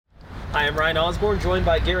Hi, I'm Ryan Osborn, joined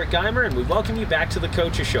by Garret Geimer, and we welcome you back to the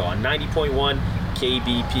Coaches Show on 90.1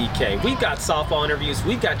 KBPK. We've got softball interviews,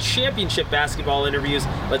 we've got championship basketball interviews.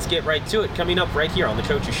 Let's get right to it, coming up right here on the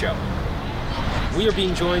Coaches Show. We are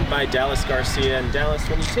being joined by Dallas Garcia, and Dallas,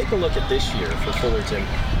 when you take a look at this year for Fullerton,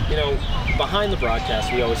 you know, behind the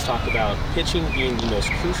broadcast, we always talk about pitching being the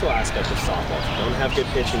most crucial aspect of softball. If you don't have good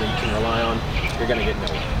pitching that you can rely on, you're going to get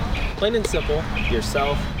nowhere. Plain and simple,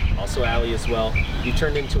 yourself, also Allie as well, you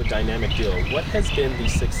turned into a dynamic duo. What has been the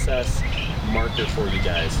success marker for you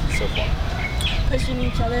guys so far? Pushing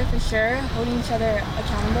each other for sure, holding each other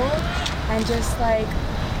accountable, and just like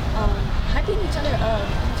hyping each other up.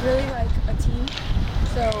 It's really like a team.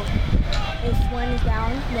 So if one is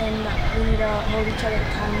down, then we need to hold each other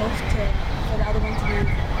accountable for the other one to be up.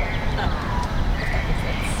 If that makes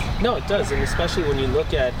sense. No, it does, and especially when you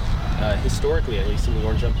look at historically, at least in the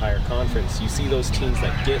Orange Empire Conference, you see those teams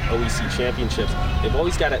that get OEC championships, they've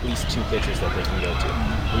always got at least two pitchers that they can go to.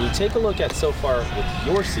 When you take a look at so far with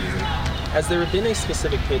your season, has there been a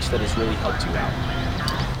specific pitch that has really helped you out?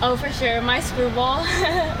 Oh, for sure. My screwball.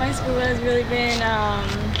 My screwball has really been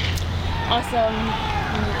awesome.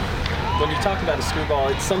 When you talk about a screwball,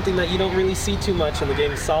 it's something that you don't really see too much in the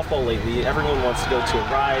game of softball lately. Everyone wants to go to a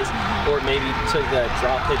rise or maybe to the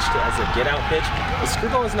draw pitch as a get-out pitch. A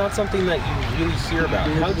screwball is not something that you really hear about.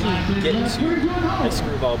 How do you get to a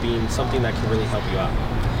screwball being something that can really help you out?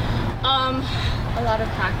 A lot of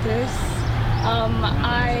practice.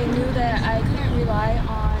 I knew that I couldn't rely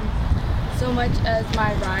on so much as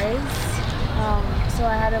my rise, so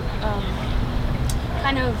I had to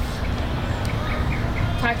kind of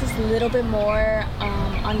practice a little bit more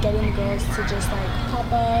on getting the girls to just like pop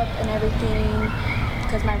up and everything,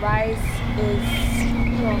 because my rise is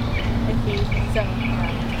iffy.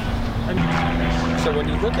 So when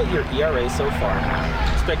you look at your ERA so far,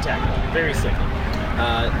 spectacular, very simple.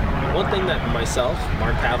 One thing that myself,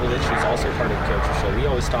 Mark Pavlovich, who's also part of the Coaches Show, we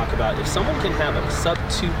always talk about, if someone can have a sub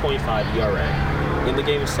 2.5 ERA in the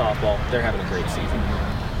game of softball, they're having a great season.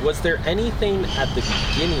 Was there anything at the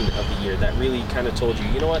beginning of the year that really kind of told you,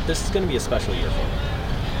 you know what, this is going to be a special year for me?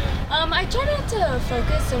 I try not to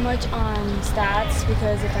focus so much on stats,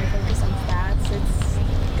 because if I focus on stats, it's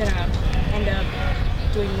gonna end up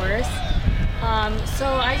doing worse. So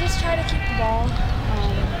I just try to keep the ball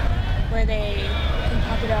where they can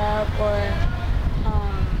pop it up, or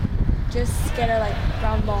just get a like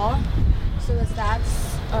ground ball, so the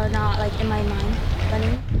stats are not like in my mind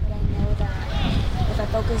running, but I know that if I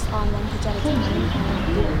focus on one pitch at a time.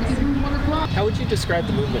 How would you describe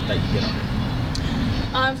the movement that you get on it?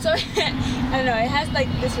 So I don't know, it has like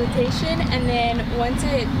this rotation, and then once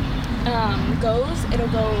it goes,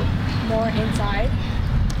 it'll go more inside.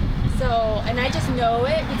 So, and I just know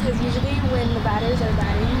it because usually when the batters are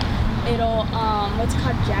batting, it'll what's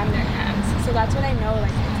called jam their hands. So that's when I know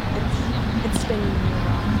like it's spinning really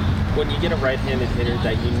well. When you get a right-handed hitter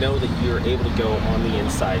that you know that you're able to go on the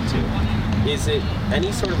inside to, is it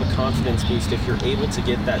any sort of a confidence boost if you're able to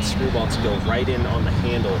get that screwball to go right in on the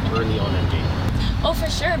handle early on in the game? Oh, for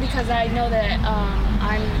sure, because I know that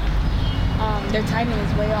their timing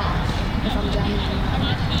is way off if I'm jamming them,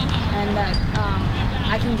 and that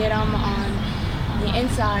I can get them on the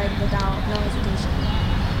inside without no hesitation.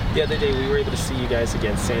 The other day we were able to see you guys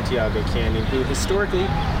against Santiago Canyon, who historically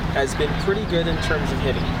has been pretty good in terms of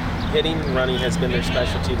hitting. Hitting and running has been their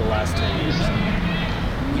specialty the last 10 years.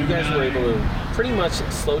 You guys were able to pretty much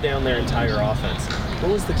slow down their entire offense.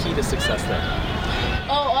 What was the key to success there?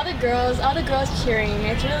 Oh, all the girls cheering.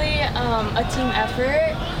 It's really a team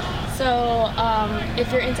effort. So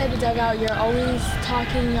if you're inside the dugout, you're always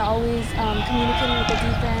talking, you're always communicating with the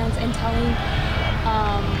defense and telling,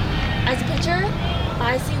 as a pitcher,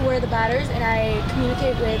 I see where the batters, and I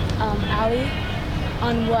communicate with Allie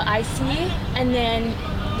on what I see, and then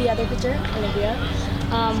the other pitcher, Olivia,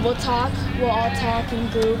 we'll all talk in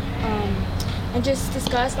group, and just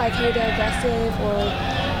discuss like, hey, they're aggressive, or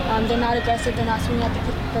they're not aggressive, they're not swinging at the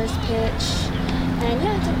first pitch, and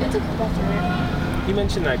yeah, it's a group effort. You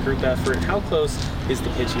mentioned that group effort. How close is the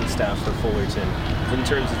pitching staff for Fullerton in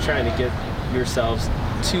terms of trying to get yourselves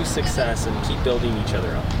to success and keep building each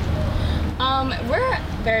other up? We're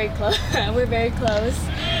very close. We're very close.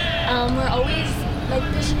 We're always like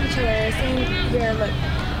pushing each other, saying, here, look,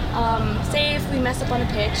 say if we mess up on a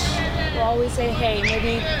pitch, we'll always say, hey,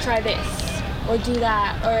 maybe try this, or do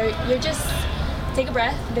that, or you're just take a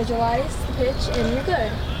breath, visualize the pitch, and you're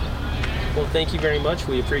good. Well, thank you very much.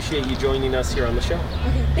 We appreciate you joining us here on the show.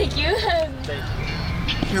 Okay, thank you. Thank you.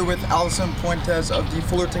 Here with Allyson Fuentes of the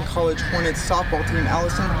Fullerton College Hornets softball team.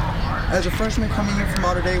 Allyson, as a freshman coming in from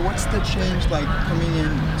Mater Dei, what's the change like coming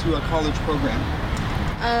into a college program?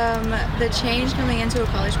 The change coming into a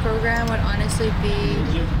college program would honestly be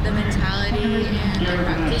the mentality and the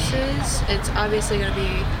practices. It's obviously going to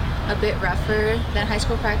be a bit rougher than high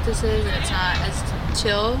school practices, and it's not as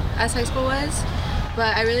chill as high school was.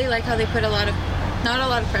 But I really like how they put not a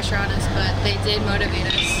lot of pressure on us, but they did motivate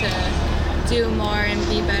us to do more and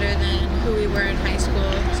be better than who we were in high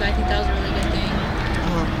school. So I think that was a really good thing.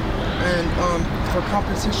 And for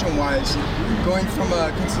competition-wise, going from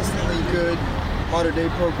a consistently good modern-day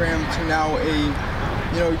program to now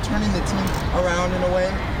turning the team around in a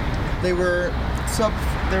way. They were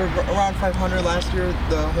around 500 last year,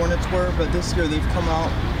 the Hornets were, but this year they've come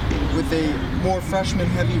out with a more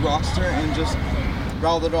freshman-heavy roster and just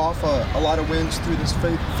rounded off a lot of wins through this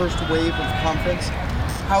first wave of conference.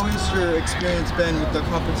 How has your experience been with the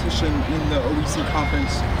competition in the OEC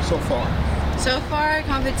conference so far? So far,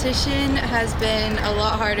 competition has been a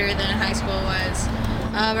lot harder than high school was.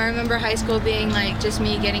 I remember high school being like just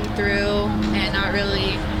me getting through and not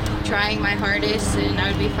really trying my hardest, and I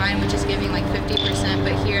would be fine with just giving like 50%,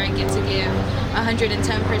 but here I get to give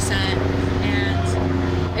 110%,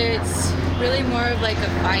 and it's really more of like a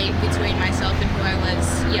fight between myself and who I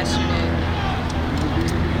was yesterday.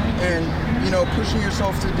 And, pushing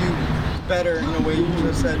yourself to do better in a way you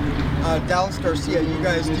just said. Dallas, Garcia, do you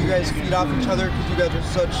guys feed off each other because you guys are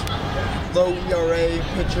such low ERA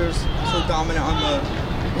pitchers, so dominant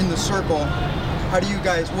in the circle?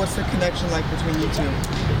 What's the connection like between you two?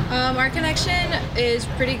 Our connection is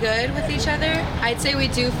pretty good with each other. I'd say we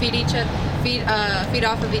do feed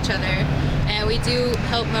off of each other, and we do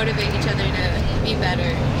help motivate each other to be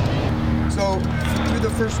better. So through the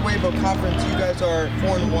first wave of conference, you guys are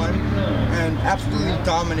 4-1 and absolutely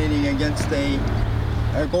dominating against a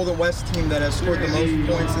Golden West team that has scored the most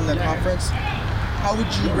points in the conference. How would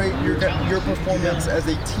you rate your performance as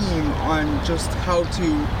a team on just how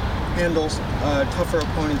to handle tougher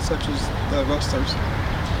opponents such as the Rustlers?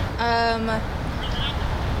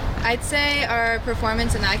 I'd say our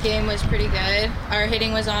performance in that game was pretty good. Our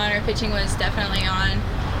hitting was on, our pitching was definitely on,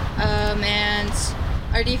 and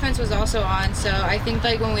our defense was also on. So I think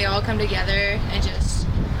like when we all come together and just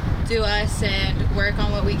do us and work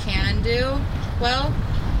on what we can do well,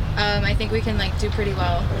 I think we can like do pretty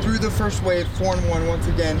well. Through the first wave, 4-1 once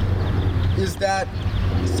again, is that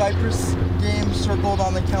Cyprus game circled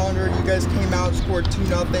on the calendar? You guys came out, scored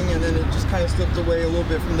 2-0, and then it just kind of slipped away a little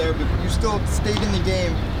bit from there, but you still stayed in the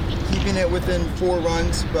game, keeping it within 4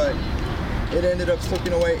 runs, but it ended up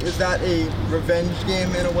slipping away. Is that a revenge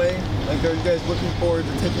game in a way? Like, are you guys looking forward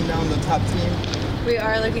to taking down the top team? We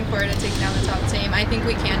are looking forward to taking down the top team. I think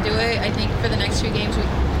we can do it. I think for the next 2 games, we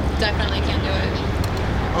definitely can do it.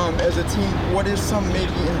 As a team, what is some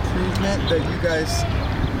maybe improvement that you guys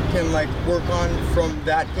can like work on from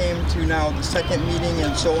that game to now the second meeting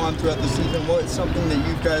and so on throughout the season? What is something that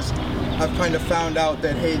you guys have kind of found out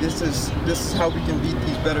that, hey, this is how we can beat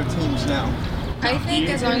these better teams now? I think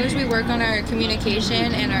as long as we work on our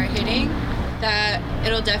communication and our hitting, that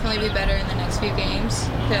it'll definitely be better in the next few games,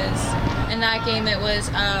 because in that game it was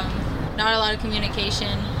not a lot of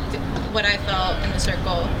communication, what I felt in the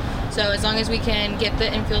circle. So as long as we can get the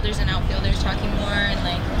infielders and outfielders talking more and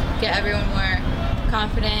like get everyone more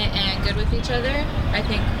confident and good with each other, I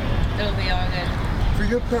think it'll be all good. For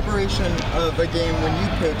your preparation of a game when you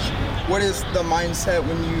pitch, what is the mindset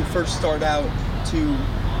when you first start out to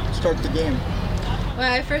start the game? When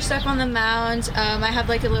I first step on the mound, I have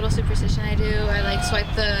like a little superstition I do. I like swipe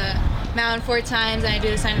the mound 4 times and I do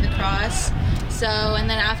the sign of the cross. So, and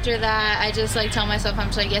then after that, I just like tell myself, I'm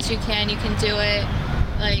just like, yes, you can do it.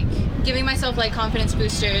 Like giving myself like confidence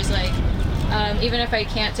boosters, like even if I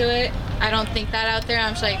can't do it, I don't think that out there.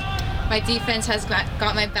 I'm just like, my defense has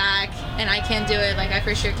got my back and I can do it. Like I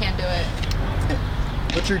for sure can do it.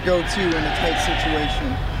 What's your go-to in a tight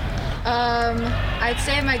situation? I'd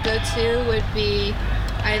say my go-to would be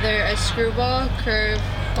either a screwball, curve,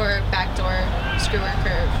 or backdoor screw or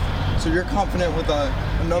curve. So you're confident with a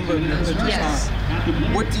number of your pitches, yes.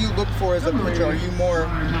 Huh? What do you look for as a pitcher? Are you more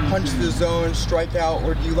punch the zone, strike out,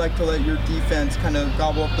 or do you like to let your defense kind of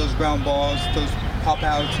gobble up those ground balls, those pop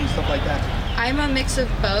outs and stuff like that? I'm a mix of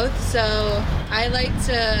both, so I like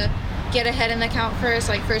to get ahead in the count first,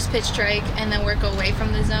 like first pitch strike, and then work away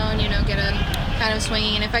from the zone, get them kind of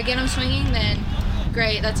swinging. And if I get them swinging, then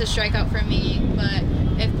great, that's a strikeout for me. But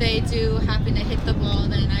if they do happen to hit the ball,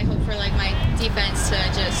 then I hope for like my defense to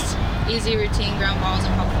just easy routine ground balls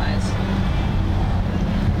and pop flies.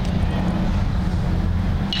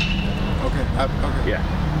 Okay. Yeah.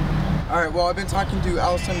 All right, well, I've been talking to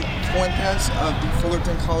Allyson Fuentes of the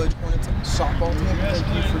Fullerton College Hornets softball team. Thank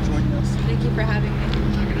you for joining us. Thank you for having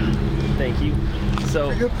me. Thank you.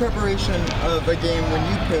 So For your preparation of a game when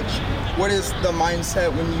you pitch, what is the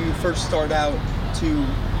mindset when you first start out to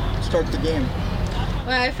start the game?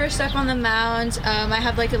 When I first step on the mound, I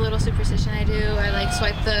have like a little superstition I do. I like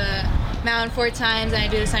swipe the mound 4 times and I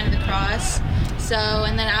do the sign of the cross. So,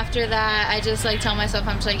 and then after that, I just like tell myself,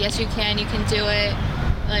 I'm just like, yes, you can do it.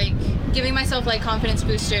 Like giving myself like confidence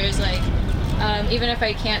boosters, like even if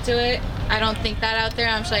I can't do it, I don't think that out there.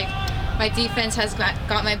 I'm just like, my defense has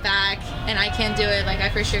got my back and I can do it. Like I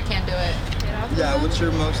for sure can do it. Yeah, what's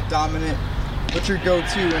your go-to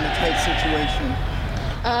in a tight situation?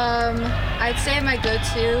 I'd say my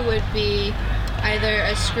go-to would be either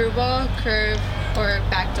a screwball, curve, or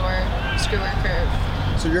backdoor screw or curve.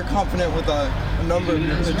 So you're confident with a number of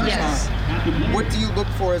your pitches, Yes. huh? What do you look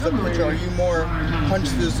for as a pitcher? Are you more punch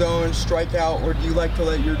the zone, strike out, or do you like to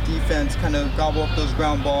let your defense kind of gobble up those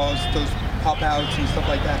ground balls, those pop outs and stuff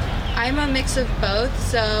like that? I'm a mix of both,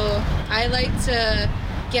 so I like to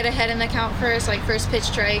get ahead in the count first, like first pitch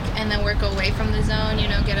strike, and then work away from the zone,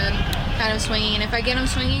 get them kind of swinging. And if I get them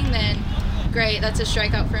swinging, then great, that's a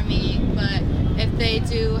strikeout for me. But if they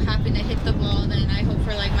do happen to hit the ball, then I hope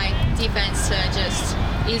for like my defense to just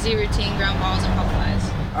easy routine ground balls and pop flies.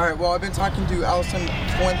 All right, well, I've been talking to Allyson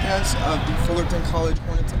Fuentes of the Fullerton College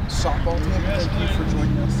Hornets softball team. Thank you for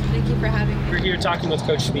joining us. Thank you for having me. we're here talking with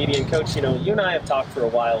Coach Speedy. And Coach, you and I have talked for a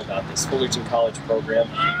while about this Fullerton College program,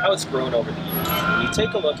 how it's grown over the years. When you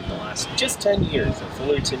take a look at the last just 10 years of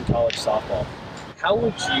Fullerton College softball, how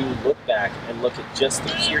would you look back and look at just the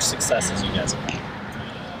pure successes you guys have had?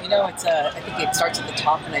 I think it starts at the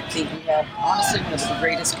top, and I think we have honestly one of the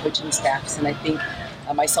greatest coaching staffs. And I think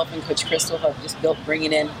myself and Coach Crystal have just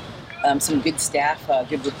bringing in some good staff,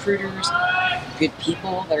 good recruiters, good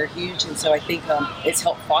people that are huge. And so I think it's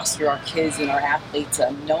helped foster our kids and our athletes,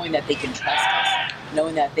 knowing that they can trust us,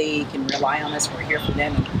 knowing that they can rely on us. We're here for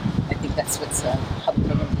them, and I think that's how the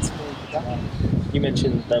program is really going. You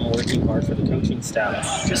mentioned them working hard for the coaching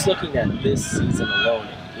staff. Just looking at this season alone,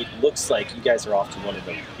 it looks like you guys are off to one of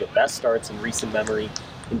the best starts in recent memory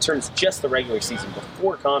in terms of just the regular season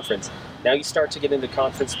before conference. Now you start to get into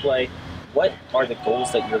conference play. What are the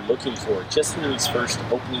goals that you're looking for just in these first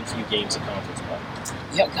opening few games of conference play?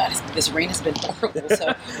 Yeah, God, this rain has been horrible,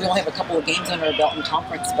 so we only have a couple of games under our belt in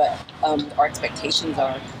conference, but our expectations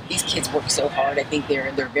are these kids work so hard. I think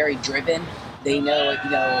they're very driven. They know,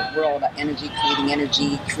 we're all about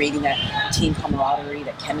creating that team camaraderie,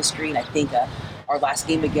 that chemistry, and I think our last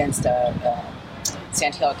game against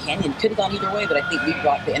Santiago Canyon could have gone either way, but I think we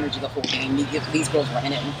brought the energy the whole game. These girls were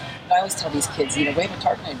in it, and I always tell these kids, we have a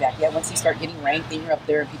target on your back. Yeah, once they start getting ranked, then you're up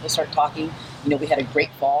there and people start talking. We had a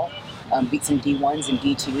great fall, beat some D1s and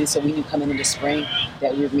D2s, so we knew coming into spring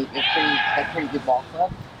that we were meeting a pretty good ball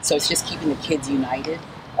club. So it's just keeping the kids united,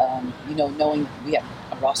 knowing we have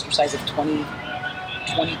a roster size of 22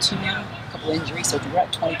 now, a couple injuries, so if we're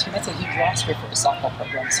at 22, that's a huge roster for a softball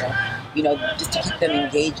program. So, just to keep them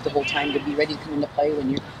engaged the whole time, to be ready to come into play when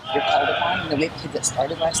you're called upon. We have kids that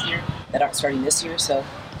started last year that aren't starting this year, so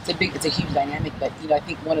it's a huge dynamic. But I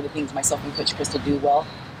think one of the things myself and Coach Crystal do well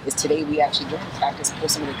is today we actually during practice pull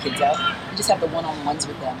some of the kids out and just have the one-on-ones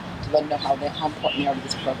with them to let them know how important they are to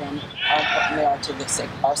this program, how important they are to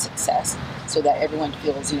our success, so that everyone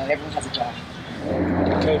feels everyone has a job.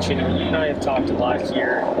 Coach, you and I have talked a lot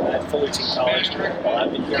here at Fullerton College. Well,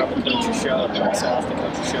 I've been here on the Coach's Show and also off the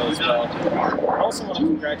Coach's Show as well. I also want to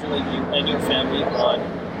congratulate you and your family on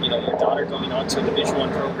your daughter going on to a Division I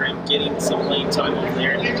program, getting some playing time over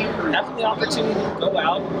there, and having the opportunity to go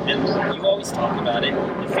out, and you always talk about it,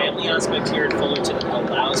 the family aspect here at Fullerton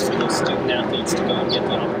allows for those student athletes to go and get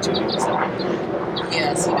the opportunities that they're doing.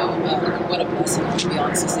 Yes, what a blessing, to be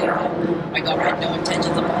honest, to say that. My daughter had no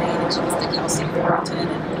intentions of playing, and she was to Cal State Fullerton,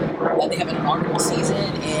 and they have an inaugural season,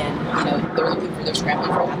 and they're looking for their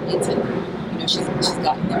scrambling for athletes, and she's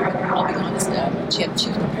gotten there. I'll be honest, she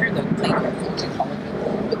was prepared to play here at Fullerton College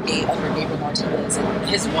with Gabriel Martinez and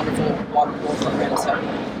his wonderful water polo program. So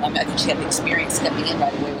I think she had the experience stepping in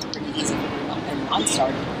right away. It was pretty easy for her and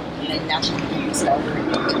on-starting. And then now she's become a starter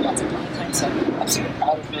and getting lots of playing time. So I'm super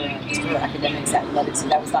proud of her, just for her academics, athletics.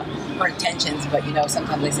 And that was not her intentions, but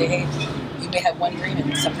sometimes they say, hey, you may have one dream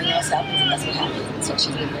and something else happens, and that's what happens. And so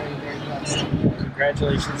she's been very, very blessed.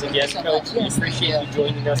 Congratulations again, Coach. We appreciate you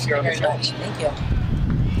joining us here on the show. Thank you.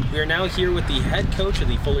 We are now here with the head coach of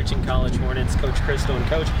the Fullerton College Hornets, Coach Crystal. And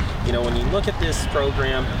Coach, when you look at this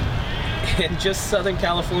program and just Southern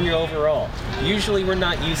California overall, usually we're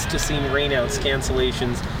not used to seeing rainouts,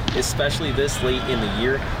 cancellations, especially this late in the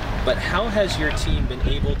year. But how has your team been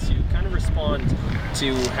able to kind of respond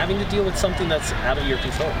to having to deal with something that's out of your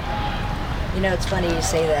control? It's funny you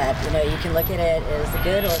say that. You can look at it as the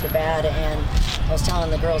good or the bad. And I was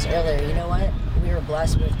telling the girls earlier, you know what? We were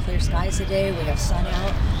blessed with clear skies today. We have sun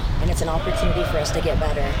out, and it's an opportunity for us to get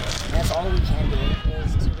better. And that's all we can do,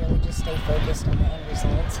 is to really just stay focused on the end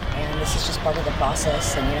result. And this is just part of the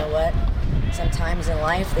process. And you know what? Sometimes in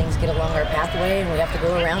life, things get along our pathway, and we have to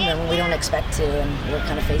go around them when we don't expect to. And we're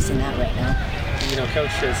kind of facing that right now.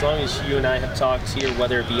 Coach, as long as you and I have talked here,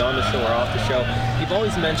 whether it be on the show or off the show, you've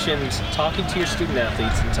always mentioned talking to your student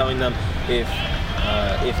athletes and telling them if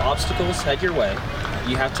obstacles head your way,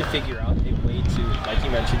 you have to figure out a way to, like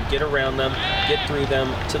you mentioned, get around them, get through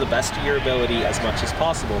them to the best of your ability as much as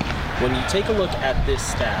possible. When you take a look at this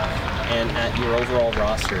staff and at your overall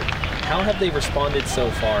roster, how have they responded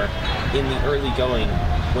so far in the early going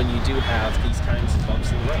when you do have these kinds of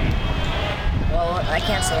bumps in the road? Well, I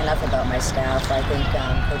can't say enough about my staff. I think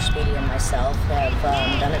Coach Speedy and myself have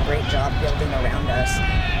done a great job building around us.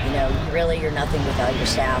 Really, you're nothing without your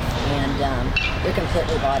staff, and you're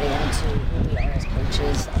completely bought into who we are as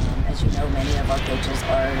coaches. As you know, many of our coaches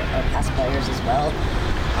are past players as well.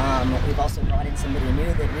 We've also brought in somebody new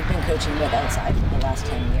that we've been coaching with outside for the last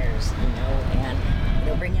 10 years, and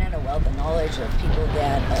bringing in a wealth of knowledge of people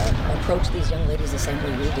that approach these young ladies the same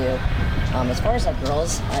way we do. As far as our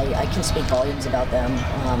girls, I can speak volumes about them.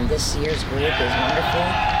 This year's group is wonderful.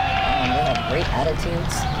 They have great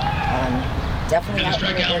attitudes. Definitely out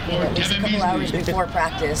here working at least a couple hours before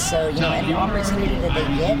practice. So, any opportunity that they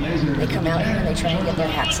get, they come out here and they try and get their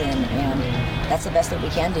hacks in. And that's the best that we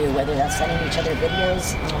can do, whether that's sending each other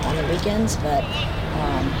videos on the weekends. But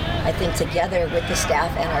I think together with the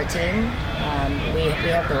staff and our team, we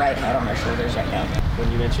have the right head on our shoulders right now.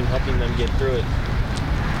 When you mentioned helping them get through it,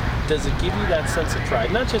 does it give you that sense of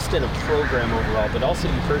pride, not just in a program overall, but also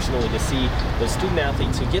you personally, to see those student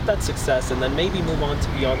athletes who get that success and then maybe move on to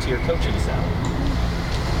beyond to your coaching staff?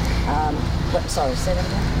 Sorry, say that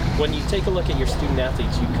again? When you take a look at your student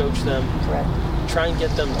athletes, you coach them, correct, try and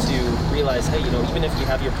get them to realize, hey, even if you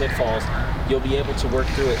have your pitfalls, you'll be able to work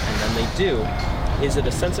through it, and then they do. Is it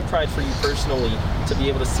a sense of pride for you personally to be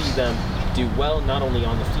able to see them do well, not only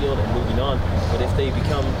on the field and moving on, but if they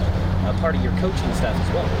become a part of your coaching staff as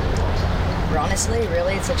well? Honestly,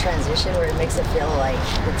 really, it's a transition where it makes it feel like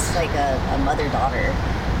it's like a mother-daughter.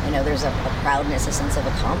 There's a proudness, a sense of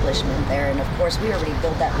accomplishment there. And of course, we already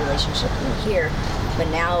built that relationship in here. But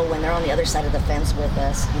now when they're on the other side of the fence with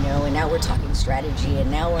us, and now we're talking strategy,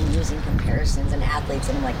 and now I'm using comparisons and athletes,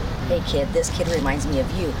 and I'm like, hey kid, this kid reminds me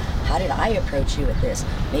of you. How did I approach you with this?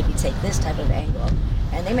 Maybe take this type of angle.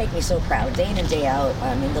 And they make me so proud, day in and day out.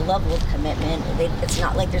 I mean, the level of commitment, it's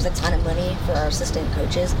not like there's a ton of money for our assistant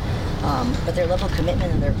coaches, but their level of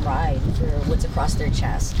commitment and their pride for what's across their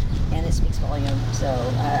chest, and it speaks volume. So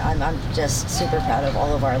I'm just super proud of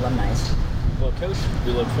all of our alumni. Well, Coach,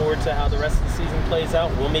 we look forward to how the rest of the season plays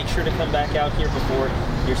out. We'll make sure to come back out here before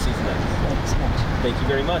your season ends. Thanks so much. Thank you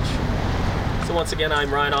very much. So once again,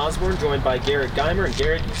 I'm Ryan Osborn, joined by Garret Geimer. And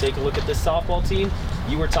Garret, you take a look at this softball team.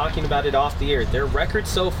 You were talking about it off the air. Their record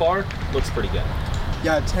so far looks pretty good.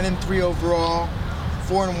 Yeah, 10-3 overall,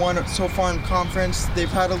 4-1 so far in conference. They've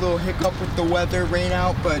had a little hiccup with the weather, rain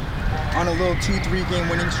out, but on a little 2-3 game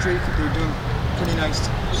winning streak, they're doing pretty nice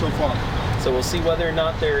so far. So we'll see whether or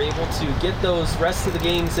not they're able to get those rest of the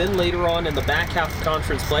games in later on in the back half of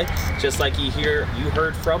conference play, just like you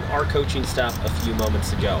heard from our coaching staff a few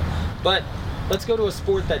moments ago. But let's go to a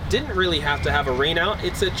sport that didn't really have to have a rain out.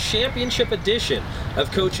 It's a championship edition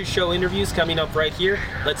of Coach's Show interviews coming up right here.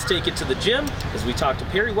 Let's take it to the gym as we talk to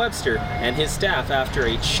Parry Webster and his staff after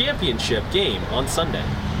a championship game on Sunday.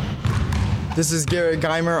 This is Garret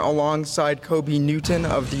Geimer alongside Kobe Newton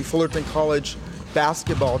of the Fullerton College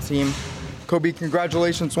basketball team. Kobe,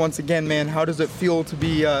 congratulations once again, man. How does it feel to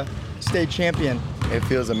be state champion? It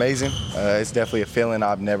feels amazing. It's definitely a feeling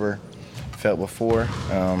I've never felt before.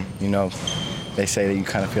 They say that you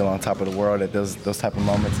kind of feel on top of the world at those type of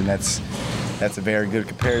moments, and that's a very good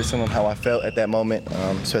comparison of how I felt at that moment,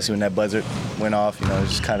 especially when that buzzer went off.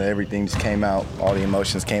 Just kind of everything just came out, all the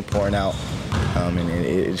emotions came pouring out, and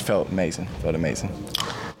it felt amazing.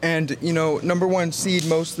 And number one seed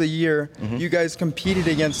most of the year. Mm-hmm. You guys competed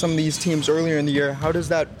against some of these teams earlier in the year. How does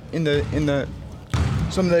that in the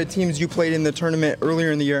some of the teams you played in the tournament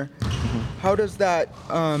earlier in the year? Mm-hmm. How does that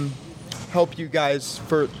help you guys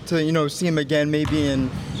to see them again maybe? And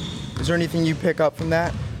is there anything you pick up from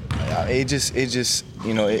that? It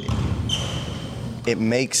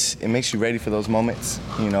makes you ready for those moments.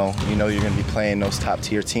 You're going to be playing those top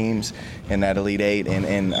tier teams in that Elite Eight,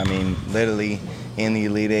 and I mean literally in the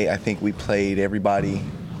Elite Eight, I think we played everybody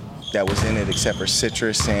that was in it except for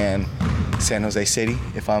Citrus and San Jose City,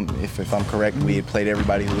 if I'm correct. We had played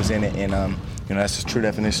everybody who was in it, and that's the true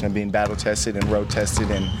definition of being battle tested and road tested,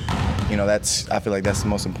 and I feel like that's the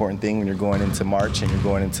most important thing when you're going into March and you're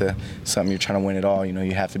going into something you're trying to win it all.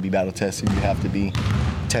 You have to be battle tested, you have to be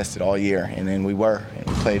tested all year, and then we were, and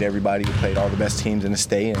we played everybody, we played all the best teams in the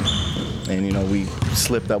state, and we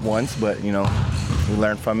slipped up once, but we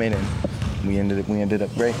learned from it, and we ended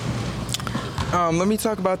up great. Let me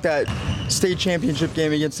talk about that state championship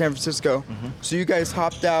game against San Francisco. Mm-hmm. So you guys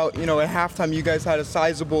hopped out. At halftime, you guys had a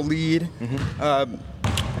sizable lead. Mm-hmm.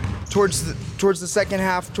 Towards the second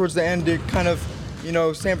half, towards the end, it kind of,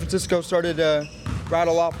 San Francisco started to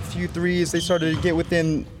rattle off a few threes. They started to get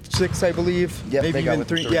within 6, I believe. Yep, maybe they got even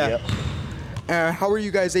within 3. Yeah. Yep. How were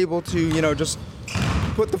you guys able to, just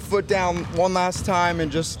put the foot down one last time and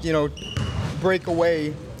just, break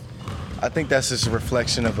away? I think that's just a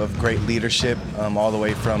reflection of great leadership, all the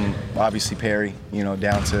way from obviously Parry,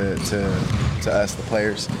 down to us, the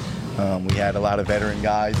players. We had a lot of veteran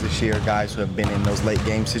guys this year, guys who have been in those late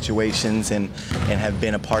game situations and have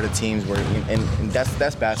been a part of teams where, and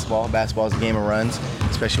that's basketball. Basketball is a game of runs,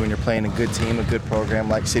 especially when you're playing a good team, a good program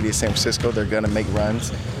like City of San Francisco. They're gonna make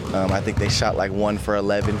runs. I think they shot like 1 for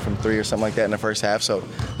 11 from 3 or something like that in the first half. So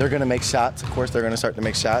they're gonna make shots. Of course, they're gonna start to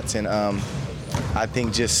make shots, and I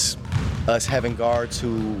think just us having guards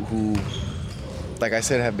who, like I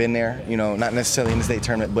said, have been there, not necessarily in the state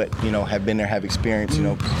tournament, but, have been there, have experience,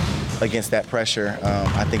 against that pressure.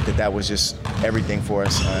 I think that was just everything for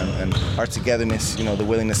us. And our togetherness, the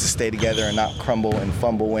willingness to stay together and not crumble and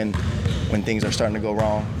fumble when things are starting to go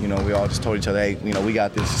wrong. We all just told each other, hey, we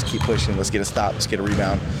got this, just keep pushing, let's get a stop, let's get a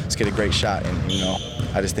rebound, let's get a great shot. And,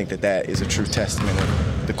 I just think that is a true testament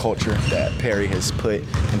of the culture that Parry has put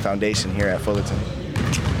in foundation here at Fullerton.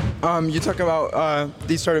 You talk about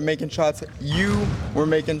they started making shots. You were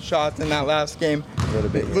making shots in that last game. A little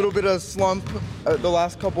bit. A little bit of slump the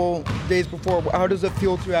last couple days before. How does it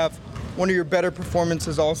feel to have one of your better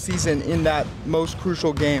performances all season in that most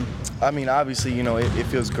crucial game? I mean, obviously, it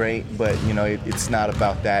feels great, but, it's not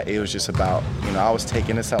about that. It was just about, I was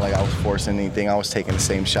taking, it's not like I was forcing anything. I was taking the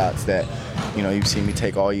same shots that, you've seen me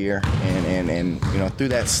take all year. And through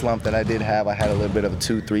that slump that I did have, I had a little bit of a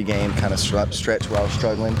 2-3 game kind of stretch where I was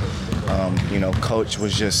struggling. Coach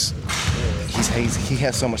was just, he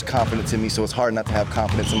has so much confidence in me, so it's hard not to have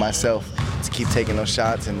confidence in myself to keep taking those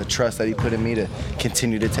shots, and the trust that he put in me to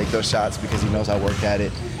continue to take those shots because he knows I worked at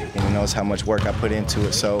it and he knows how much work I put into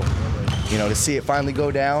it. So, to see it finally go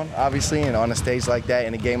down, obviously, and on a stage like that,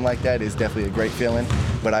 in a game like that, is definitely a great feeling.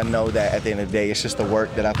 But I know that at the end of the day, it's just the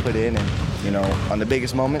work that I put in, and, on the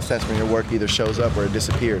biggest moments, that's when your work either shows up or it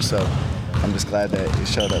disappears. So I'm just glad that it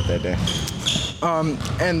showed up that day.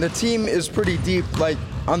 And the team is pretty deep, like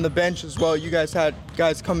on the bench as well. You guys had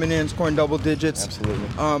guys coming in, scoring double digits. Absolutely.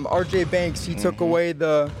 RJ Banks, he took away he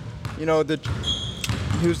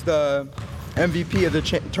was the MVP of the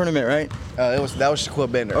tournament, right? That was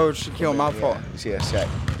Shaquille Bender. Oh, Shaquille, my fault. Yeah, Shaq.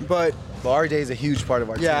 But RJ is a huge part of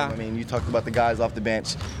our yeah. team. I mean, you talked about the guys off the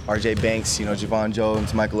bench, RJ Banks, Javon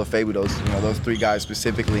Jones, Michael Lefebvre, those 3 guys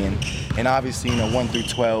specifically, and obviously, 1 through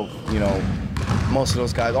 12, most of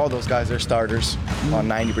those guys, all those guys, are starters on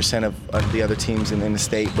 90% of the other teams in the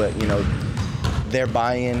state, but their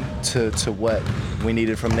buy-in to what we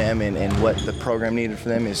needed from them and what the program needed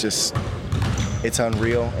from them is just, it's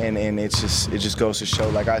unreal, and it just goes to show,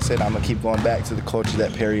 like I said, I'm gonna keep going back to the culture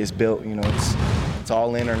that Parry has built. It's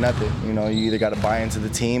all in or nothing. You either got to buy into the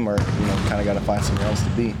team or kind of got to find somewhere else to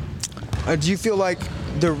be. Do you feel like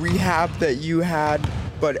the rehab that you had,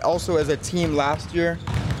 but also as a team last year,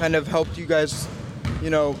 kind of helped you guys?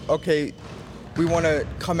 Okay, we want to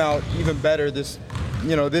come out even better this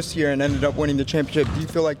year, and ended up winning the championship. Do you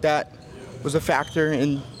feel like that was a factor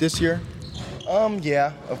in this year?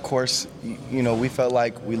 Yeah, of course. We felt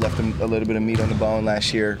like we left them a little bit of meat on the bone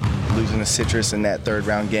last year, losing to Citrus in that 3rd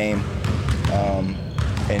round game.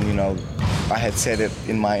 And I had said it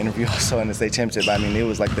in my interview also in the state championship. I mean, it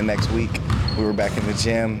was like the next week we were back in the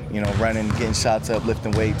gym, running, getting shots up,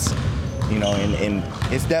 lifting weights, and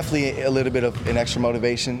it's definitely a little bit of an extra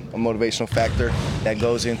motivation, a motivational factor that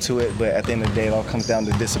goes into it. But at the end of the day, it all comes down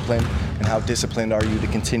to discipline and how disciplined are you to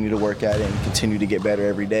continue to work at it and continue to get better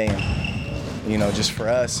every day. And, just for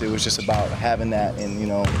us, it was just about having that. And,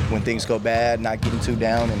 when things go bad, not getting too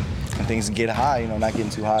down, and when things get high, not getting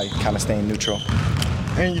too high, kind of staying neutral.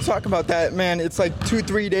 And you talk about that, man, it's like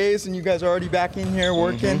 2-3 days and you guys are already back in here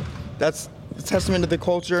working. Mm-hmm. That's a testament to the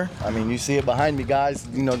culture. I mean, you see it behind me, guys.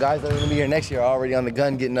 Guys that are going to be here next year are already on the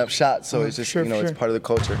gun getting up shots. So it's just, it's part of the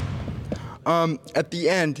culture. At the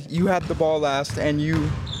end, you had the ball last and you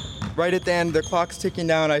right at the end, the clock's ticking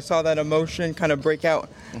down. I saw that emotion kind of break out.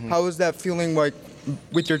 How was that feeling like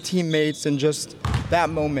with your teammates and just that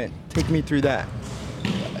moment? Take me through that.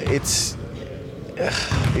 It's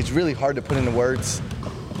really hard to put into words.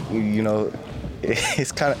 You know,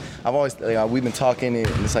 it's kind of, I've always, we've been talking, and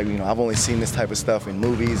it's like, you know, I've only seen this type of stuff in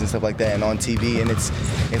movies and stuff like that and on TV, and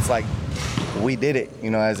it's like, we did it, you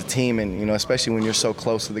know, as a team, and, you know, especially when you're so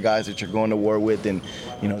close to the guys that you're going to war with, and,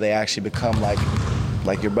 you know, they actually become like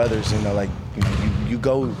your brothers, you know, like, you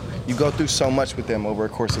know, you go through so much with them over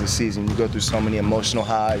the course of the season. You go through so many emotional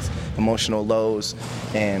highs, emotional lows,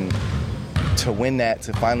 and to win that,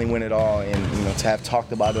 to finally win it all, and, you know, to have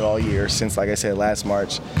talked about it all year since, like I said, last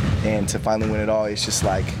March, and to finally win it all, it's just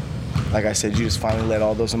like I said, you just finally let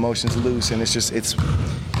all those emotions loose, and it's just, it's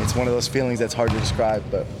one of those feelings that's hard to describe,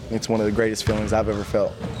 but it's one of the greatest feelings I've ever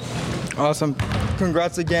felt. Awesome.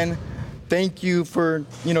 Congrats again. Thank you for,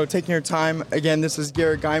 you know, taking your time. Again, this is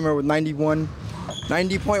Garret Geimer with 90.1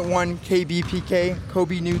 KBPK,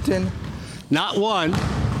 Kobe Newton. Not 1,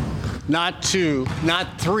 not 2,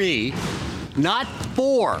 not 3, not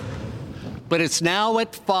 4, but it's now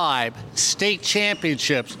at 5 state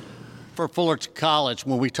championships for Fullerton College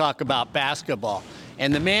when we talk about basketball.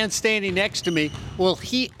 And the man standing next to me, well,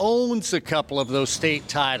 he owns a couple of those state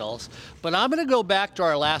titles. But I'm going to go back to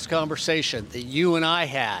our last conversation that you and I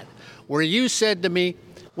had, where you said to me,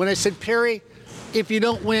 when I said, Parry, if you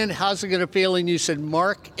don't win, how's it going to feel? And you said,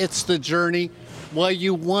 Mark, it's the journey. Well,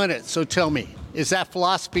 you won it. So tell me, is that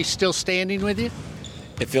philosophy still standing with you?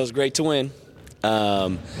 It feels great to win.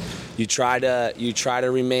 You try to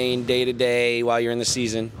remain day to day while you're in the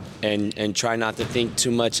season, and try not to think too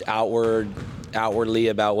much outwardly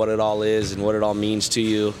about what it all is and what it all means to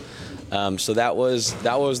you. So that was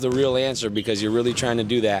the real answer, because you're really trying to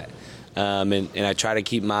do that. And I try to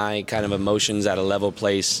keep my kind of emotions at a level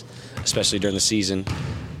place, especially during the season.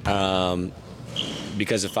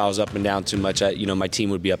 Because if I was up and down too much, my team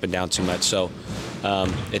would be up and down too much. So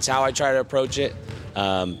it's how I try to approach it.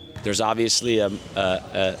 There's obviously a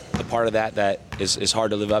part of that is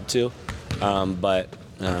hard to live up to, but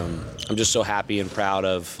I'm just so happy and proud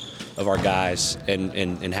of our guys,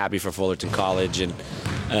 and happy for Fullerton College. And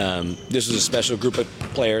this was a special group of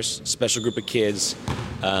players, special group of kids.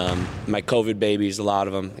 My COVID babies, a lot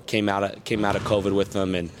of them came out of COVID with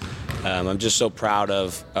them, and I'm just so proud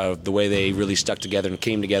of the way they really stuck together and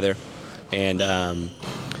came together. And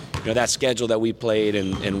that schedule that we played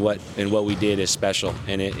and what we did is special,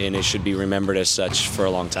 and it should be remembered as such for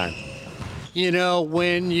a long time. You know,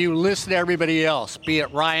 when you listen to everybody else, be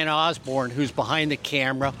it Ryan Osborn, who's behind the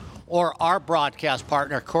camera, or our broadcast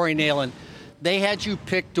partner, Corey Nalen, they had you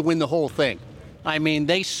picked to win the whole thing. I mean,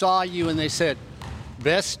 they saw you and they said,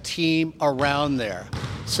 best team around there.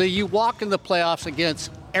 So you walk in the playoffs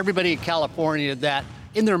against everybody in California that,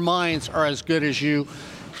 in their minds, are as good as you.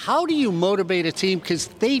 How do you motivate a team? Because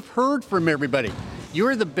they've heard from everybody.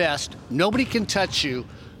 You're the best. Nobody can touch you.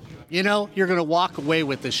 You know, you're going to walk away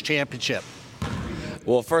with this championship.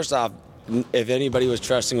 Well, first off, if anybody was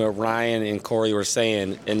trusting what Ryan and Corey were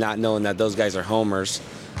saying and not knowing that those guys are homers,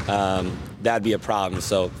 that'd be a problem.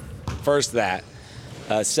 So first that.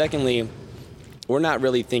 Secondly, we're not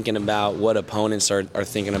really thinking about what opponents are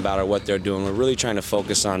thinking about or what they're doing. We're really trying to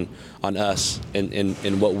focus on us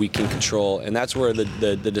and what we can control. And that's where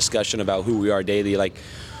the discussion about who we are daily, like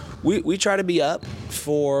we try to be up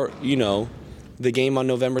for, the game on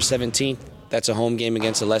November 17th. That's a home game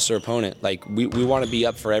against a lesser opponent. Like we want to be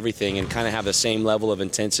up for everything and kind of have the same level of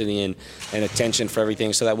intensity and attention for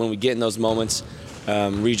everything, so that when we get in those moments,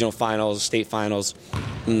 regional finals, state finals,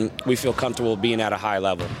 we feel comfortable being at a high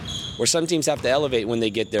level. Where some teams have to elevate when they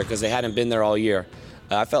get there because they hadn't been there all year.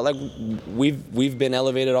 I felt like we've been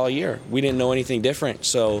elevated all year. We didn't know anything different.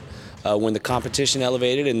 So when the competition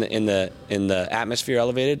elevated and the atmosphere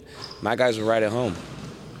elevated, my guys were right at home.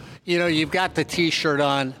 You know, you've got the T-shirt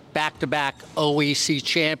on, back-to-back OEC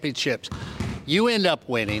championships. You end up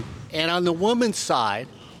winning, and on the women's side,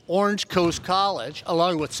 Orange Coast College,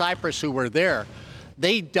 along with Cypress, who were there,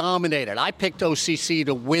 they dominated. I picked OCC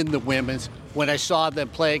to win the women's when I saw them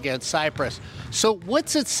play against Cypress. So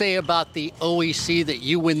what's it say about the OEC that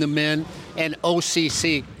you win the men and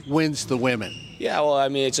OCC wins the women? Yeah, well, I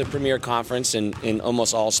mean, it's a premier conference in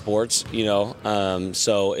almost all sports,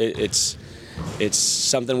 so it's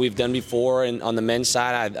something we've done before. And on the men's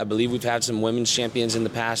side, I believe we've had some women's champions in the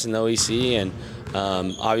past in the OEC, and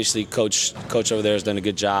obviously coach over there has done a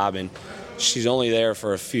good job, and she's only been there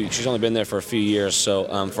for a few years,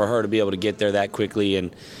 so for her to be able to get there that quickly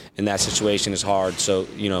and in that situation is hard. So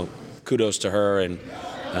kudos to her, and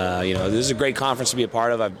This is a great conference to be a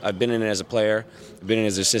part of. I've been in it as a player. I've been in it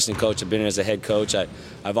as an assistant coach. I've been in it as a head coach.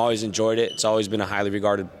 I've always enjoyed it. It's always been a highly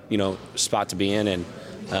regarded, spot to be in. And,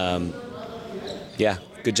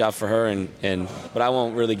 good job for her. But I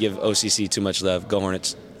won't really give OCC too much love. Go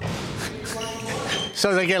Hornets.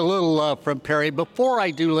 So they get a little love from Parry. Before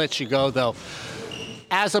I do let you go, though,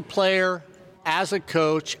 as a player, as a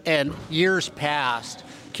coach, and years past,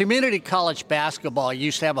 community college basketball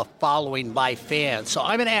used to have a following by fans. So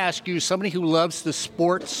I'm going to ask you, somebody who loves the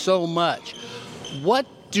sport so much, what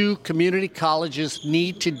do community colleges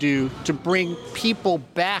need to do to bring people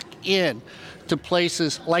back in to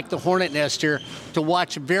places like the Hornet Nest here to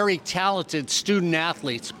watch very talented student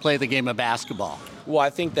athletes play the game of basketball? Well,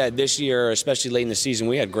 I think that this year, especially late in the season,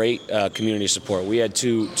 we had great community support. We had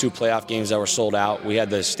two playoff games that were sold out. We had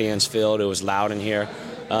the stands filled. It was loud in here.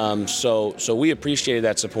 So we appreciated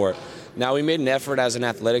that support. Now, we made an effort as an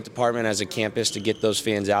athletic department, as a campus, to get those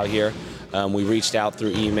fans out here. We reached out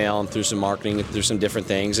through email and through some marketing and through some different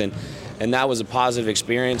things, and that was a positive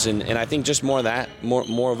experience. And I think just more of that,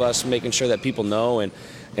 more of us making sure that people know, and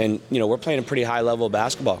we're playing a pretty high level of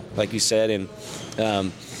basketball, like you said,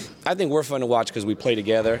 and I think we're fun to watch because we play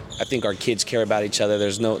together. I think our kids care about each other.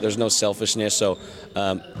 There's no selfishness. So,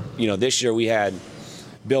 this year we had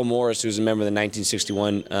Bill Morris, who's a member of the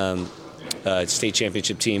 1961 state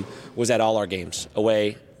championship team, was at all our games,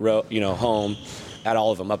 away, home, at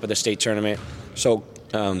all of them, up at the state tournament. So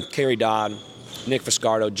Kerry Dodd, Nick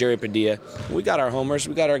Fiscardo, Jerry Padilla, we got our homers,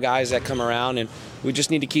 we got our guys that come around, and we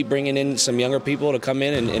just need to keep bringing in some younger people to come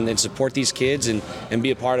in and support these kids and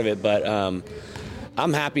be a part of it. But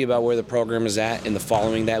I'm happy about where the program is at and the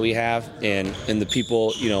following that we have, and the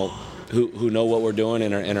people, who know what we're doing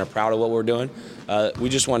and are proud of what we're doing. We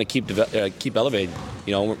just want to keep elevating.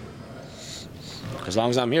 As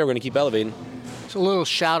long as I'm here, we're going to keep elevating. So a little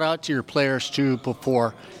shout out to your players too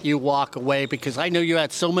before you walk away, because I know you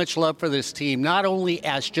had so much love for this team, not only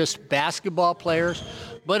as just basketball players,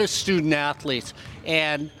 but as student athletes.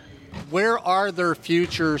 And where are their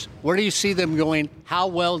futures? Where do you see them going? How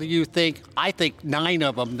well do you think? I think 9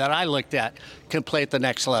 of them that I looked at can play at the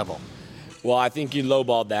next level. Well, I think you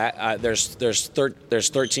lowballed that. There's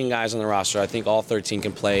 13 guys on the roster. I think all 13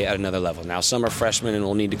 can play at another level. Now, some are freshmen and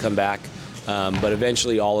will need to come back, but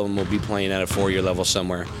eventually all of them will be playing at a 4-year level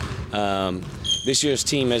somewhere. This year's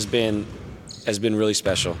team has been really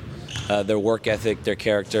special. Their work ethic, their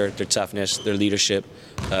character, their toughness, their leadership.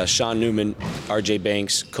 Sean Newman, R.J.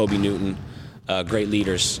 Banks, Kobe Newton, great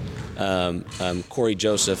leaders. Corey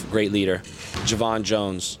Joseph, great leader. Javon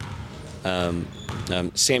Jones.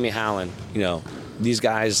 Sammy Howland, these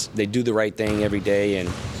guys, they do the right thing every day, and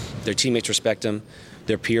their teammates respect them,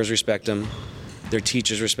 their peers respect them, their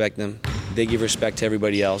teachers respect them, they give respect to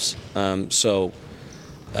everybody else. So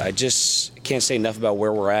I just can't say enough about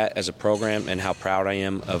where we're at as a program and how proud I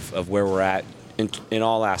am of where we're at in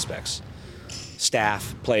all aspects.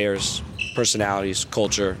 Staff, players, personalities,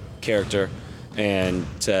 culture, character, and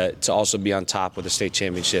to also be on top with the state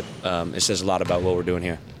championship. It says a lot about what we're doing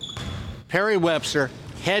here. Parry Webster,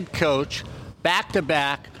 head coach,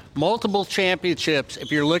 back-to-back, multiple championships. If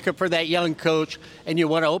you're looking for that young coach and you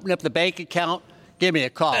want to open up the bank account, give me a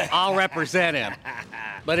call. I'll represent him.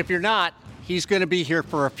 But if you're not, he's going to be here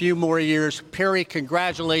for a few more years. Parry,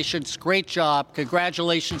 congratulations. Great job.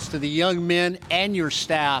 Congratulations to the young men and your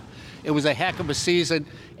staff. It was a heck of a season,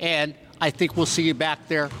 and I think we'll see you back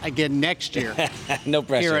there again next year. No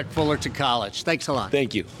pressure. Here at Fullerton College. Thanks a lot.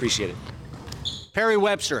 Thank you. Appreciate it. Parry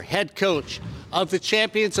Webster, head coach of the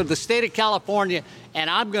champions of the state of California, and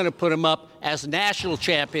I'm going to put them up as national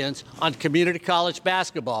champions on community college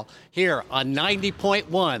basketball here on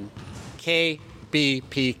 90.1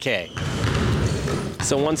 KBPK.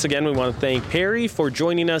 So once again, we want to thank Parry for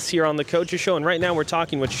joining us here on the Coaches Show, and right now we're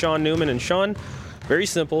talking with Sean Newman. And Sean, very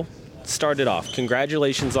simple. Start it off.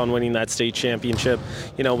 Congratulations on winning that state championship.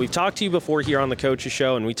 We've talked to you before here on the Coaches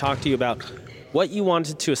Show, and we talked to you about what you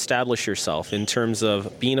wanted to establish yourself in terms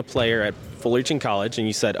of being a player at Fullerton College, and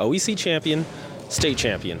you said OEC champion, state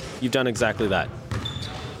champion. You've done exactly that.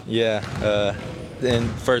 Yeah, and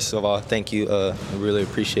first of all, thank you. I really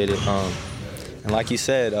appreciate it. And like you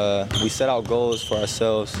said, we set out goals for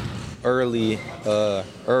ourselves early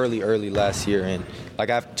last year, and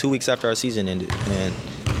 2 weeks after our season ended. And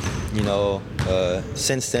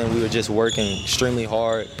since then we were just working extremely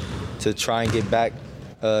hard to try and get back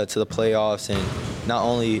to the playoffs, and not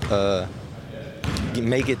only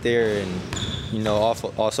make it there, and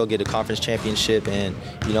also get a conference championship, and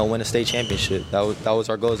win a state championship. That was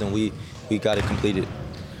our goals, and we got it completed.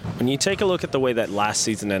 When you take a look at the way that last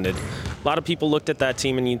season ended, A lot of people looked at that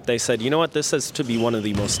team and they said, you know what, this has to be one of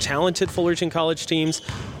the most talented Fullerton College teams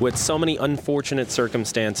with so many unfortunate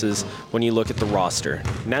circumstances when you look at the roster.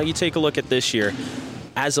 Now you take a look at this year.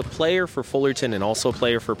 As a player for Fullerton and also a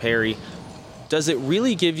player for Parry, does it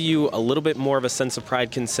really give you a little bit more of a sense of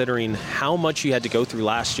pride considering how much you had to go through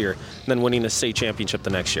last year than winning a state championship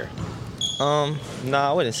the next year? No,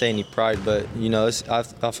 I wouldn't say any pride, but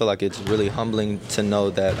I feel like it's really humbling to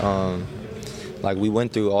know that like we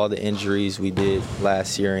went through all the injuries we did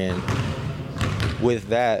last year, and with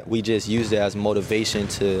that we just used it as motivation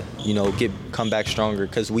to come back stronger,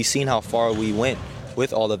 because we seen how far we went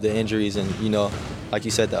with all of the injuries and like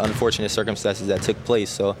you said, the unfortunate circumstances that took place.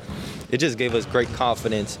 So it just gave us great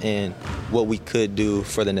confidence in what we could do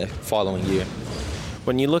for the following year.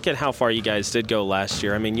 When you look at how far you guys did go last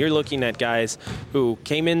year, I mean, you're looking at guys who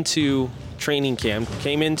came into training camp,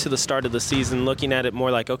 came into the start of the season looking at it more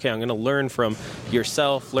like, okay, I'm going to learn from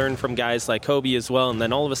yourself, learn from guys like Kobe as well, and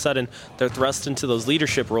then all of a sudden they're thrust into those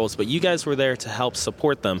leadership roles, but you guys were there to help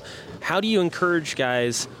support them. How do you encourage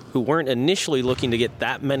guys who weren't initially looking to get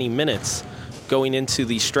that many minutes going into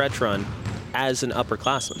the stretch run as an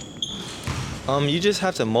upperclassman? You just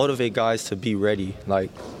have to motivate guys to be ready, like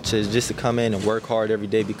to come in and work hard every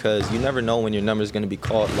day, because you never know when your number is going to be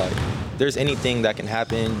called. Like, there's anything that can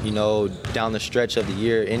happen, down the stretch of the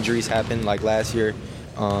year. Injuries happen like last year,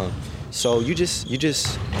 so you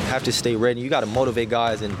just have to stay ready. You got to motivate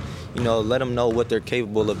guys and let them know what they're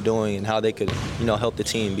capable of doing and how they could help the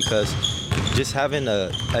team, because just having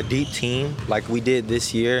a deep team like we did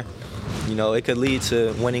this year, it could lead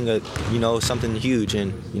to winning something huge,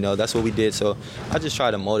 and that's what we did. So I just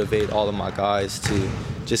try to motivate all of my guys to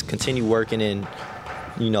just continue working and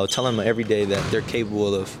telling them every day that they're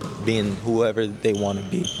capable of being whoever they want to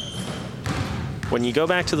be. When you go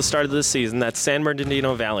back to the start of this season, that San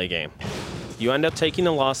Bernardino Valley game, you end up taking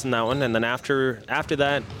a loss in that one, and then after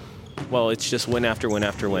that, well, it's just win after win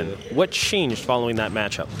after win. What changed following that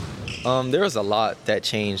matchup? There was a lot that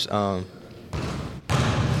changed.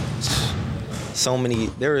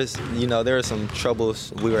 There were some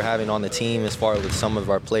troubles we were having on the team as far as with some of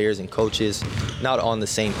our players and coaches not on the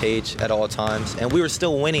same page at all times, and we were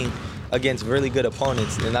still winning against really good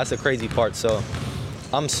opponents, and that's the crazy part. So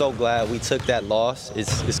I'm so glad we took that loss.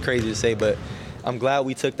 It's crazy to say, but I'm glad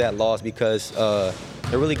we took that loss, because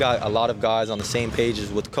it really got a lot of guys on the same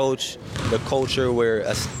pages with coach, the culture where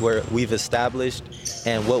we've established,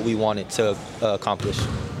 and what we wanted to accomplish.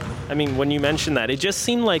 I mean, when you mentioned that, it just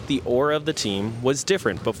seemed like the aura of the team was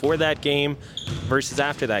different before that game versus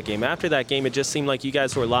after that game. After that game, it just seemed like you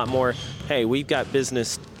guys were a lot more, hey, we've got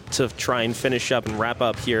business to try and finish up and wrap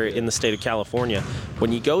up here in the state of California.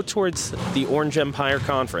 When you go towards the Orange Empire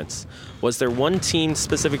Conference, was there one team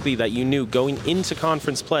specifically that you knew going into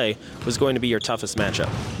conference play was going to be your toughest matchup?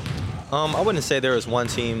 I wouldn't say there was one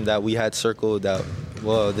team that we had circled that,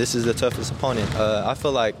 well, this is the toughest opponent. I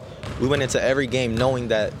feel like we went into every game knowing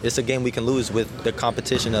that it's a game we can lose with the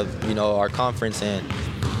competition of, our conference. And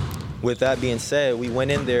with that being said, we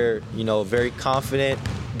went in there, very confident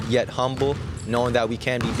yet humble, knowing that we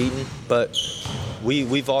can be beaten. But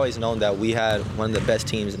we've always known that we had one of the best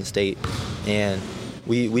teams in the state. And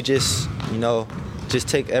we just, just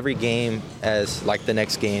take every game as like the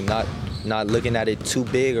next game, not looking at it too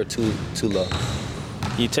big or too low.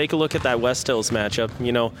 You take a look at that West Hills matchup,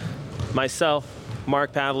 myself,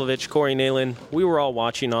 Mark Pavlovich, Corey Nalen, we were all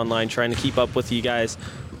watching online trying to keep up with you guys.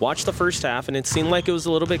 Watched the first half, and it seemed like it was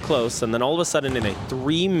a little bit close, and then all of a sudden in a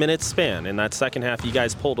 3-minute span in that second half, you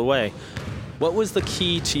guys pulled away. What was the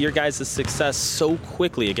key to your guys' success so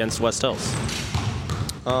quickly against West Hills?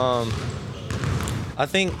 I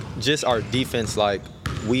think just our defense, like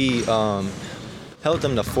we held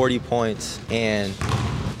them to 40 points, and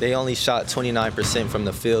they only shot 29% from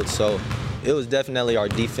the field. So it was definitely our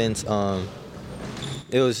defense.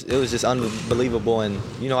 It was just unbelievable, and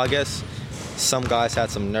I guess some guys had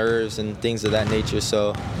some nerves and things of that nature.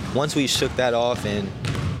 So once we shook that off and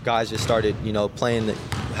guys just started, playing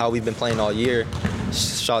how we've been playing all year,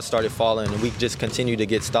 shots started falling, and we just continued to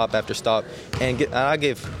get stop after stop. And I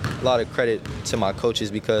give a lot of credit to my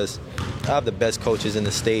coaches, because I have the best coaches in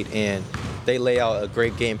the state, and they lay out a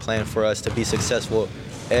great game plan for us to be successful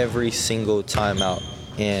every single time out.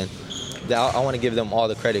 And I want to give them all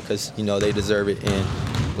the credit, because they deserve it. And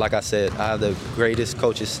like I said, I have the greatest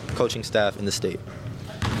coaching staff in the state.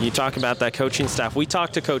 You talk about that coaching staff. We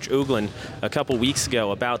talked to Coach Uglin a couple weeks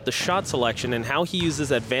ago about the shot selection and how he uses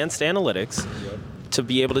advanced analytics to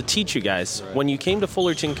be able to teach you guys. When you came to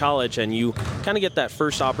Fullerton College and you kind of get that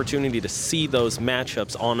first opportunity to see those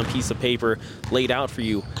matchups on a piece of paper laid out for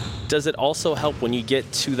you, does it also help when you get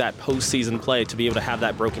to that postseason play to be able to have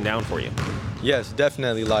that broken down for you? Yes,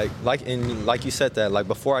 definitely. Like you said that, like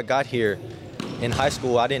before I got here in high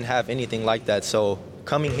school, I didn't have anything like that. So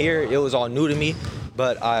coming here, it was all new to me,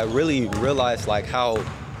 but I really realized like how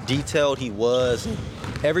detailed he was.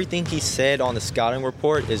 Everything he said on the scouting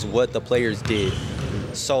report is what the players did.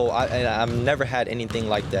 So I've never had anything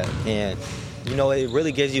like that. And, you know, it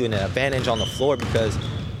really gives you an advantage on the floor because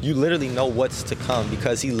you literally know what's to come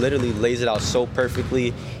because he literally lays it out so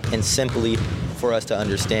perfectly and simply for us to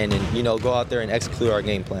understand and, you know, go out there and execute our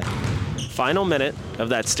game plan. Final minute of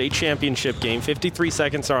that state championship game. 53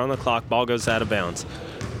 seconds are on the clock. Ball goes out of bounds.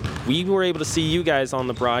 We were able to see you guys on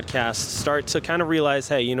the broadcast start to kind of realize,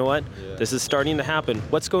 hey, you know what? Yeah. This is starting to happen.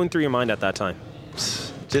 What's going through your mind at that time?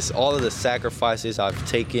 Just all of the sacrifices I've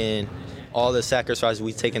taken, all the sacrifices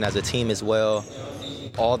we've taken as a team as well,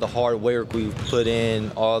 all the hard work we've put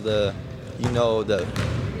in, all the, you know, the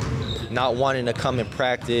not wanting to come and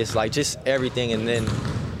practice, like just everything. And then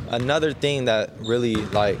another thing that really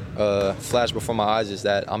like flashed before my eyes is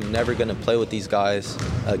that I'm never gonna play with these guys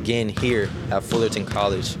again here at Fullerton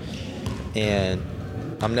College. And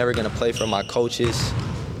I'm never gonna play for my coaches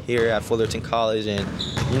here at Fullerton College. And,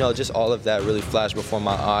 you know, just all of that really flashed before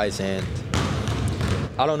my eyes. And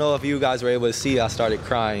I don't know if you guys were able to see, I started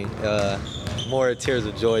crying. More tears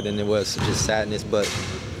of joy than it was just sadness, but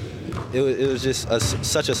it was just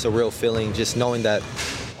such a surreal feeling, just knowing that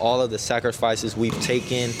all of the sacrifices we've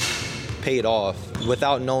taken paid off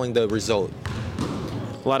without knowing the result.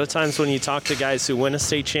 A lot of times when you talk to guys who win a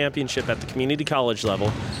state championship at the community college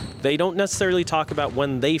level, they don't necessarily talk about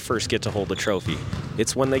when they first get to hold the trophy.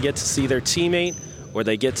 It's when they get to see their teammate or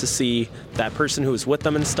they get to see that person who was with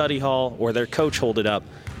them in study hall or their coach hold it up.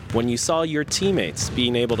 When you saw your teammates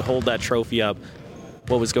being able to hold that trophy up,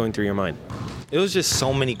 what was going through your mind? It was just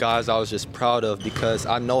so many guys I was just proud of because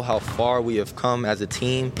I know how far we have come as a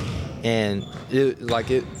team. And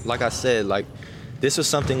like I said, like this was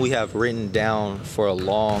something we have written down for a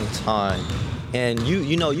long time. And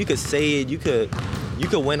you know, you could say it, you could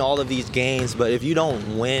win all of these games, but if you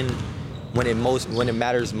don't win when it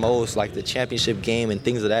matters most, like the championship game and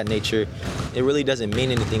things of that nature, it really doesn't mean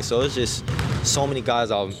anything. So it's just so many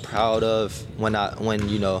guys I'm proud of when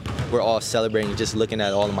you know we're all celebrating, just looking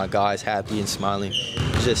at all of my guys happy and smiling.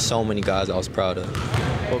 There's just so many guys I was proud of.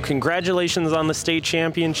 Well, congratulations on the state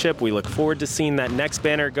championship. We look forward to seeing that next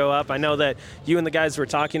banner go up. I know that you and the guys were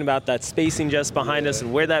talking about that spacing just behind us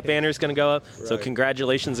and where that banner is going to go up. Right. So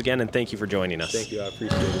congratulations again, and thank you for joining us. Thank you. I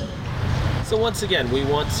appreciate it. So once again, we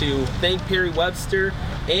want to thank Parry Webster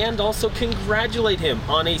and also congratulate him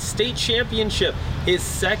on a state championship, his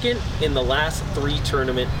second in the last 3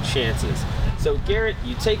 tournament chances. So Garrett,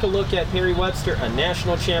 you take a look at Parry Webster, a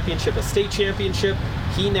national championship, a state championship.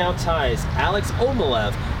 He now ties Alex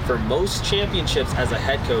Omelev for most championships as a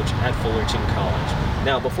head coach at Fullerton College.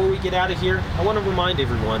 Now, before we get out of here, I want to remind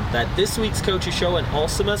everyone that this week's Coaches Show and all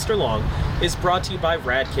semester long is brought to you by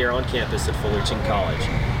RadCare on campus at Fullerton College.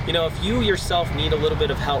 You know, if you yourself need a little bit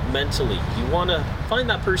of help mentally, you want to find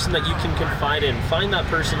that person that you can confide in, find that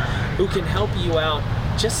person who can help you out,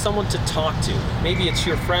 just someone to talk to. Maybe it's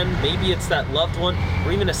your friend, maybe it's that loved one,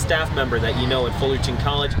 or even a staff member that you know at Fullerton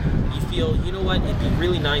College. You feel, you know what, it'd be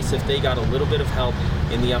really nice if they got a little bit of help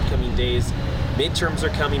in the upcoming days. Midterms are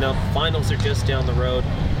coming up, finals are just down the road.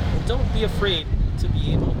 Don't be afraid to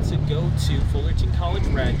be able to go to Fullerton College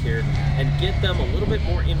RadCare and get them a little bit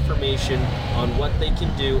more information on what they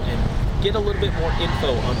can do and get a little bit more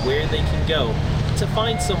info on where they can go to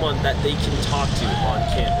find someone that they can talk to on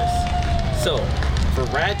campus. So, for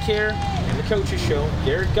RadCare and the Coaches Show,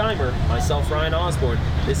 Garret Geimer, myself, Ryan Osborn,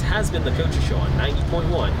 this has been the Coaches Show on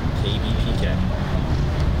 90.1 KBPK.